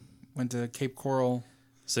for... Went to Cape Coral.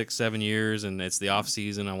 6-7 years, and it's the off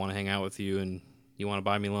season. I want to hang out with you, and you want to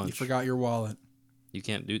buy me lunch. You forgot your wallet. You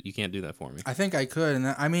can't do that for me. I think I could,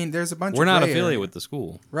 and there's a bunch. We're of not gray affiliated area. with the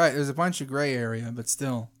school, right? There's a bunch of gray area, but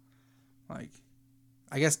still, I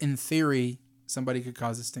guess in theory, somebody could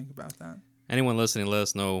cause a stink about that. Anyone listening, let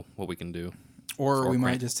us know what we can do. Or we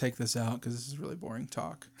might just take this out because this is really boring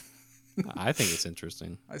talk. I think it's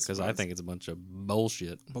interesting because I think it's a bunch of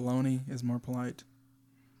bullshit. Baloney is more polite.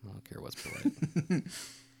 I don't care what's polite.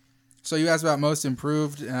 So you asked about most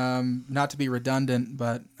improved. Not to be redundant,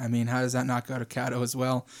 but how does that not go to Caddo as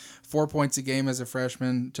well? 4 points a game as a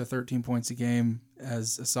freshman to 13 points a game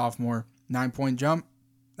as a sophomore. 9-point jump.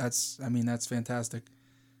 That's fantastic.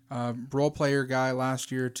 Role player guy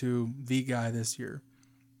last year to the guy this year.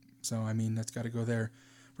 So that's got to go there.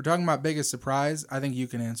 If we're talking about biggest surprise, I think you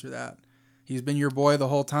can answer that. He's been your boy the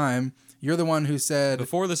whole time. You're the one who said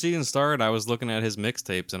Before the season started, I was looking at his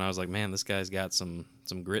mixtapes, and I was like, man, this guy's got some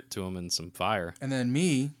grit to him and some fire. And then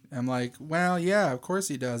I'm like, well, yeah, of course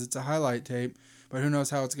he does. It's a highlight tape, but who knows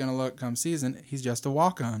how it's going to look come season. He's just a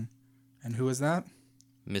walk-on. And who is that?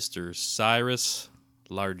 Mr. Cyrus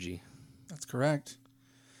Largy. That's correct.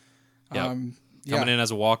 Yep. Coming in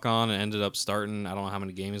as a walk-on and ended up starting, I don't know how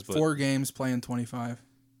many games, but 4 games, playing 25.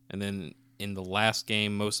 And then in the last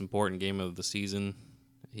game, most important game of the season,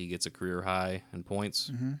 he gets a career high in points.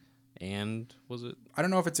 Mm-hmm. And was it? I don't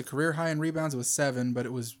know if it's a career high in rebounds. It was 7, but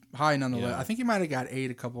it was high nonetheless. Yeah. I think he might have got 8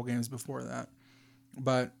 a couple games before that.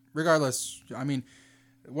 But regardless, I mean,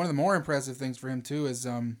 one of the more impressive things for him too is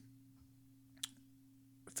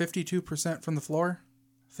 52% from the floor,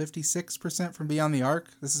 56% from beyond the arc.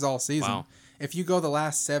 This is all season. Wow. If you go the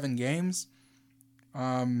last 7 games,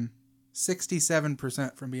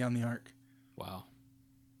 67% from beyond the arc. Wow.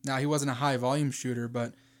 Now, he wasn't a high volume shooter,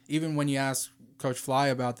 but even when you ask Coach Fly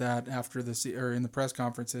about that after or in the press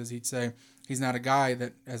conferences, he'd say he's not a guy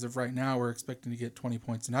that, as of right now, we're expecting to get 20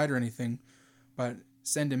 points a night or anything. But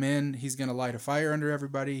send him in, he's going to light a fire under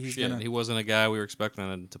everybody. He wasn't a guy we were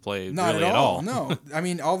expecting to play not really at all. at all. No, I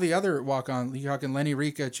mean all the other walk-on, you're talking Lenny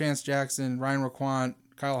Rica, Chance Jackson, Ryan Raquant,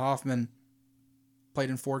 Kyle Hoffman, played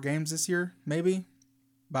in 4 games this year, maybe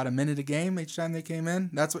about a minute a game each time they came in.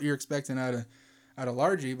 That's what you're expecting out of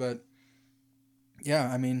Largy, but yeah,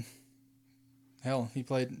 I mean, hell, he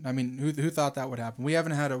played. I mean, who thought that would happen? We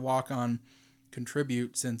haven't had a walk-on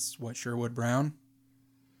contribute since Sherwood Brown.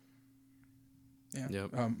 Yeah.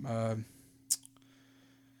 Yep.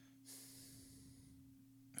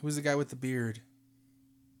 Who's the guy with the beard?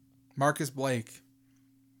 Marcus Blake.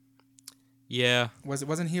 Yeah.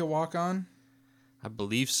 Wasn't he a walk-on I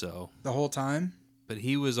believe so. the whole time? But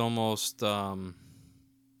he was almost, I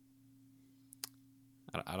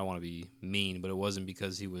don't want to be mean, but it wasn't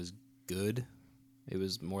because he was good. It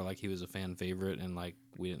was more like he was a fan favorite, and like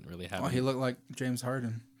we didn't really have. Oh, he looked like James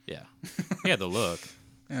Harden. Yeah, he had the look.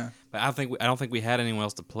 Yeah, But I don't think we had anyone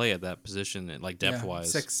else to play at that position, like depth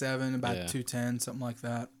wise. 6'7", about Yeah. 210, something like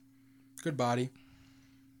that. Good body.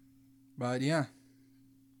 But yeah,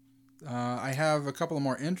 I have a couple of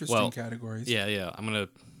more interesting categories. Yeah. I'm gonna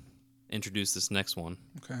introduce this next one.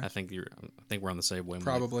 Okay. I think we're on the same wavelength.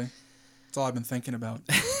 Probably. That's all I've been thinking about.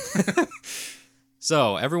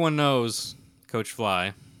 So everyone knows Coach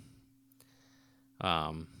Fly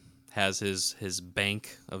has his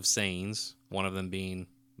bank of sayings. One of them being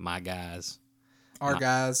 "my guys," Our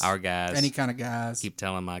guys. Any kind of guys. Keep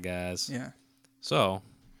telling my guys. Yeah. So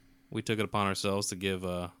we took it upon ourselves to give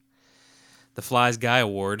the Fly's Guy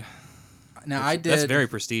Award. Now I did. That's very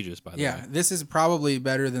prestigious, by the way. Yeah, this is probably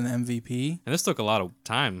better than the MVP. And this took a lot of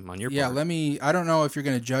time on your Yeah, part. I don't know if you're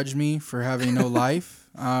going to judge me for having no life.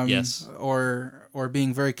 Yes. Or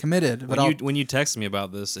being very committed. But When you texted me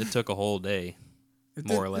about this, it took a whole day,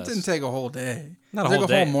 more or less. It didn't take a whole day. Not a it took whole a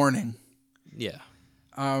day. whole morning. Yeah.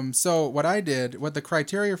 So what the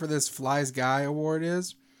criteria for this Fly's Guy Award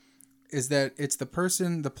is that it's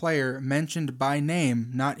the player mentioned by name,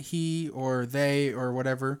 not he or they or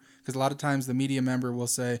whatever. Because a lot of times the media member will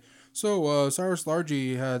say, so Cyrus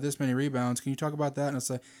Largy had this many rebounds. Can you talk about that? And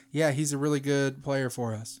it's like, yeah, he's a really good player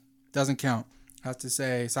for us. Doesn't count. Has to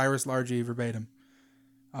say Cyrus Largy verbatim.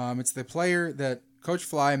 It's the player that Coach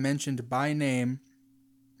Fly mentioned by name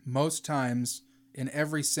most times in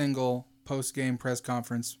every single post-game press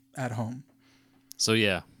conference at home. So,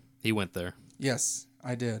 yeah, he went there. Yes,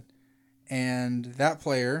 I did. And that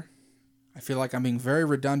player, I feel like I'm being very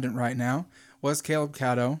redundant right now, was Caleb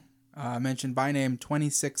Cato, mentioned by name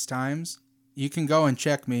 26 times. You can go and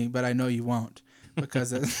check me, but I know you won't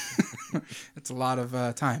because it's a lot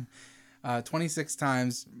of time. 26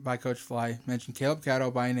 times by Coach Fly, mentioned Caleb Cato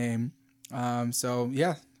by name. So,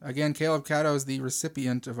 yeah, again, Caleb Cato is the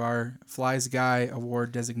recipient of our Fly's Guy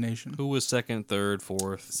Award designation. Who was second, third,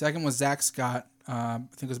 fourth? Second was Zach Scott. I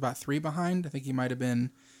think it was about 3 behind. I think he might have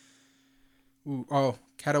been...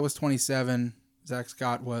 Cato was 27. Zach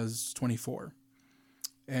Scott was 24.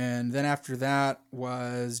 And then after that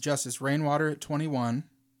was Justice Rainwater at 21.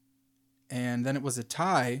 And then it was a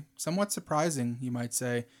tie, somewhat surprising, you might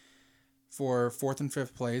say, for 4th and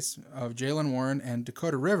 5th place of Jalen Warren and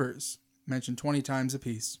Dakota Rivers, mentioned 20 times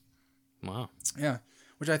apiece. Wow. Yeah,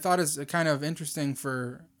 which I thought is kind of interesting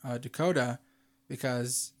for Dakota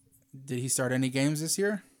because did he start any games this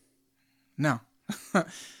year? No.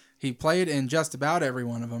 He played in just about every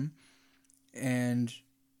one of them and,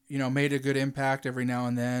 made a good impact every now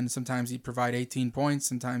and then. Sometimes he'd provide 18 points.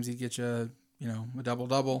 Sometimes he'd get you, a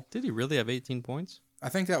double-double. Did he really have 18 points? I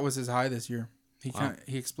think that was his high this year. He Wow.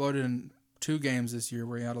 he exploded 2 games this year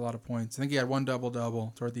where he had a lot of points. I think he had 1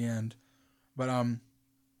 double-double toward the end. But,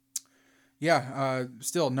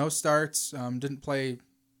 still no starts. Didn't play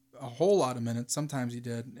a whole lot of minutes. Sometimes he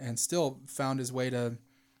did. And still found his way to,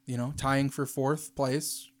 tying for 4th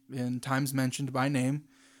place in times mentioned by name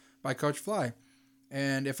by Coach Fly.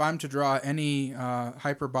 And if I'm to draw any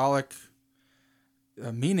hyperbolic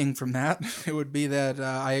meaning from that, it would be that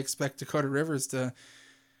I expect Dakota Rivers to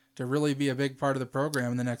really be a big part of the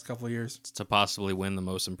program in the next couple of years. To possibly win the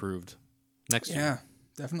most improved next year. Yeah,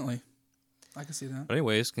 definitely. I can see that. But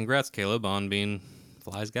anyways, congrats, Caleb, on being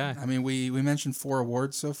Fly's guy. I mean, we mentioned 4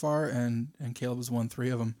 awards so far, and Caleb has won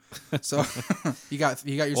 3 of them. So you got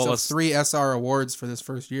yourself 3 SR awards for this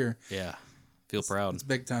first year. Yeah, feel proud. It's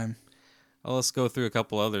big time. Well, let's go through a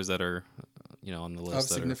couple others that are, on the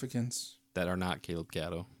list Of significance. that are not Caleb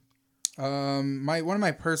Gatto. One of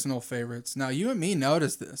my personal favorites. Now, you and me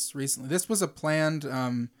noticed this recently. This was a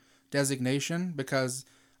planned designation because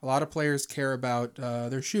a lot of players care about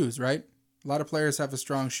their shoes, right? A lot of players have a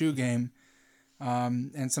strong shoe game,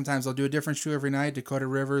 and sometimes they'll do a different shoe every night. Dakota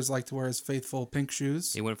Rivers liked to wear his faithful pink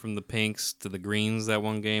shoes. He went from the pinks to the greens that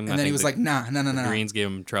one game. And then he was like, nah. The greens gave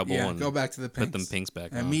him trouble. Yeah, and go back to the pinks. Put them pinks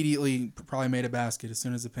back and on. Immediately probably made a basket as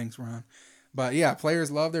soon as the pinks were on. But yeah,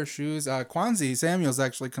 players love their shoes. Kwanzi Samuels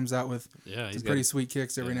actually comes out with some pretty sweet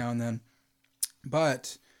kicks every now and then.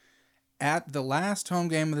 But at the last home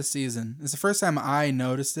game of the season, it's the first time I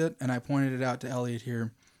noticed it, and I pointed it out to Elliot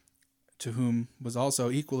here, to whom was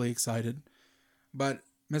also equally excited. But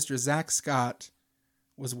Mr. Zach Scott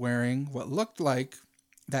was wearing what looked like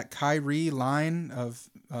that Kyrie line of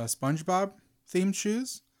SpongeBob themed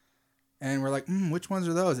shoes. And we're like, which ones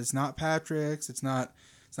are those? It's not Patrick's. It's not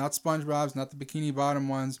SpongeBob's, not the Bikini Bottom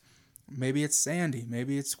ones. Maybe it's Sandy.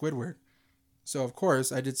 Maybe it's Squidward. So, of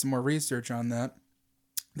course, I did some more research on that.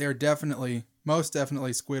 They're most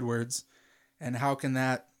definitely Squidwards. And how can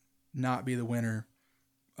that not be the winner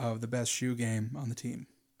of the best shoe game on the team?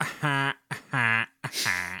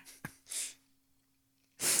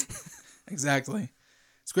 Exactly.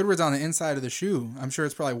 Squidward's on the inside of the shoe. I'm sure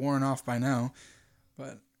it's probably worn off by now,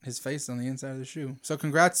 but his face on the inside of the shoe. So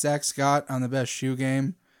congrats, Zach Scott, on the best shoe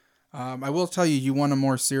game. I will tell you, you won a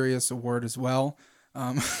more serious award as well.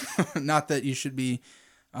 Not that you should be,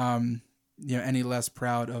 any less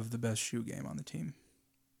proud of the best shoe game on the team.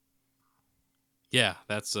 Yeah,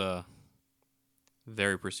 that's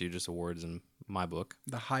very prestigious awards in my book.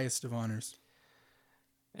 The highest of honors.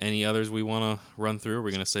 Any others we want to run through? Or are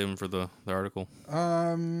we going to save them for the article?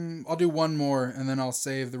 I'll do one more, and then I'll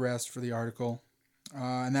save the rest for the article.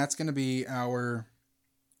 And that's going to be our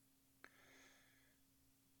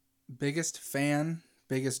biggest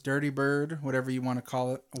dirty bird, whatever you want to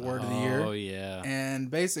call it, award of the year. Oh, yeah. And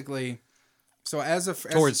basically, so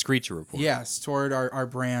towards Screecher Report. Yes, toward our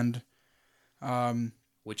brand.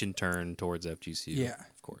 Which in turn towards FGCU. Yeah.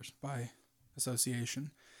 Of course. By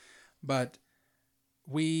association. But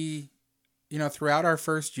we, throughout our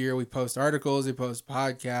first year, we post articles, we post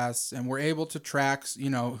podcasts, and we're able to track,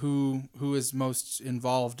 who is most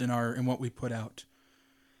involved in what we put out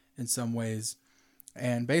in some ways.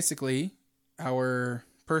 And basically, our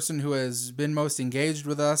person who has been most engaged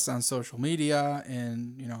with us on social media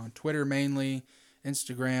and, on Twitter mainly,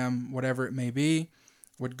 Instagram, whatever it may be,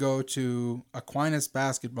 would go to Aquinas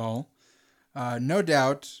Basketball. No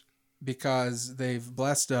doubt, because they've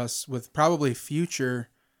blessed us with probably future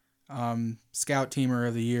Scout Teamer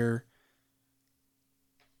of the Year,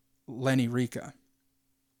 Lenny Rica.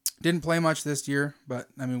 Didn't play much this year, but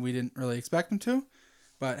we didn't really expect him to.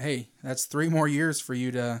 But hey, that's 3 more years for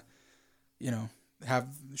you to,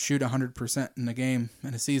 shoot 100% in a game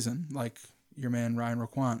in a season, like your man Ryan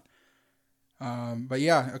Roquant. But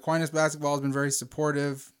yeah, Aquinas Basketball has been very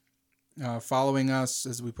supportive, following us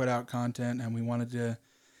as we put out content, and we wanted to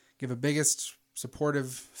give a biggest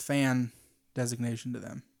supportive fan designation to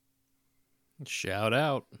them. Shout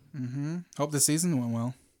out. Mm-hmm. Hope the season went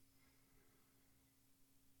well.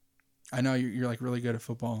 I know you're like really good at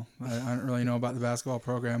football. I don't really know about the basketball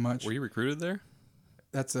program much. Were you recruited there?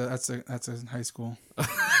 That's a high school.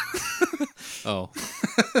 Oh.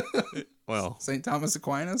 Well. St. Thomas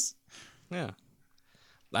Aquinas? Yeah.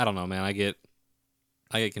 I don't know, man. I get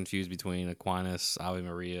confused between Aquinas, Ave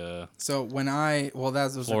Maria. So when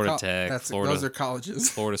Florida Tech, those are colleges.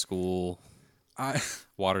 Florida School,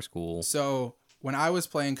 Water School. So when I was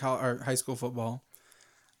playing high school football,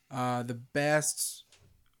 the best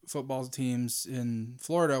football teams in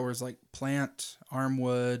Florida was like Plant,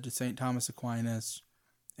 Armwood, St. Thomas Aquinas,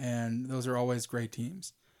 and those are always great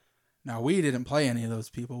teams. Now, we didn't play any of those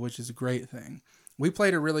people, which is a great thing. We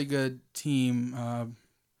played a really good team. I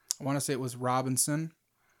want to say it was Robinson,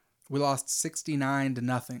 We lost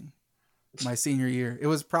 69-0 my senior year. It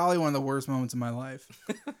was probably one of the worst moments of my life.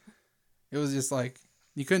 It was just like,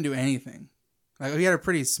 you couldn't do anything. Like, we had a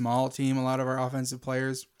pretty small team, a lot of our offensive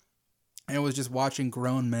players, and it was just watching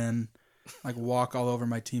grown men like walk all over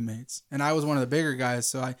my teammates. And I was one of the bigger guys,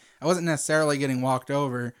 so I wasn't necessarily getting walked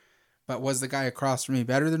over, but was the guy across from me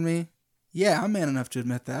better than me? Yeah, I'm man enough to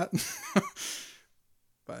admit that.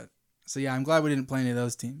 But so yeah, I'm glad we didn't play any of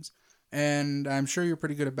those teams. And I'm sure you're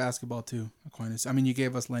pretty good at basketball too, Aquinas. I mean, you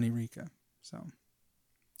gave us Lenny Rica, so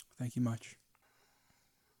thank you much.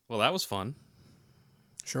 Well, that was fun.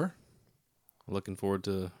 Sure. Looking forward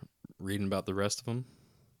to reading about the rest of them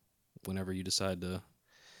whenever you decide to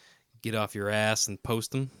get off your ass and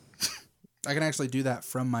post them. I can actually do that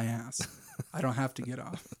from my ass. I don't have to get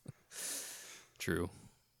off. True.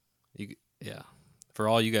 Yeah. For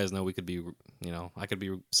all you guys know, we could be, I could be.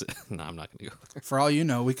 No, I'm not going to go there. For all you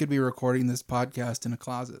know, we could be recording this podcast in a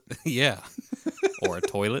closet. Yeah. Or a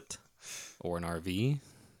toilet. Or an RV.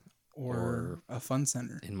 Or a fun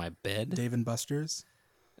center. In my bed. Dave and Buster's.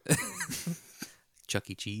 Chuck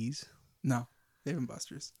E. Cheese. No, Dave and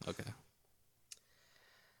Buster's. Okay.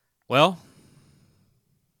 Well,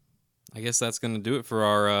 I guess that's going to do it for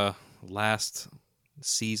our last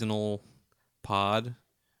seasonal pod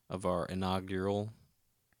of our inaugural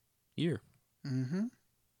year. Mm-hmm.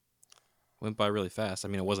 Went by really fast. I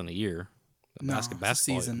mean, it wasn't a year.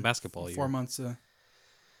 Basketball year. 4 months of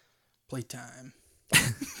playtime.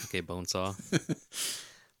 Okay, Bonesaw.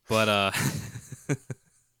 But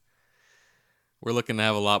we're looking to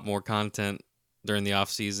have a lot more content during the off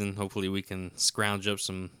season. Hopefully we can scrounge up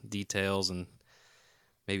some details and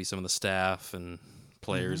maybe some of the staff and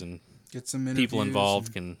players and get some people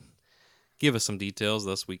involved can give us some details.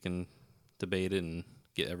 Thus we can debate it and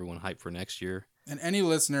get everyone hyped for next year. And any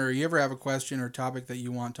listener, you ever have a question or topic that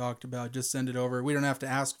you want talked about, just send it over. We don't have to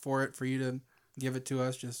ask for it for you to give it to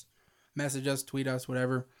us. Just message us, tweet us,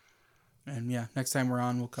 whatever. And yeah, next time we're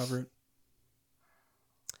on, we'll cover it.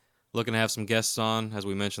 Looking to have some guests on, as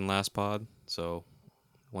we mentioned last pod. So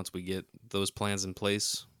once we get those plans in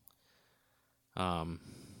place, looking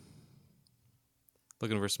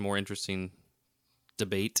for some more interesting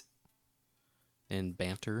debate and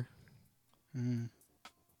banter.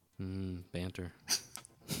 Banter.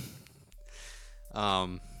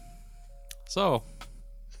 So, all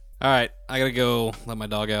right, I gotta go let my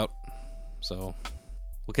dog out. So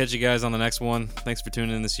we'll catch you guys on the next one. Thanks for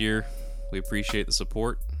tuning in this year. We appreciate the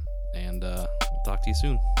support, and we'll talk to you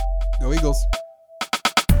soon. Go Eagles.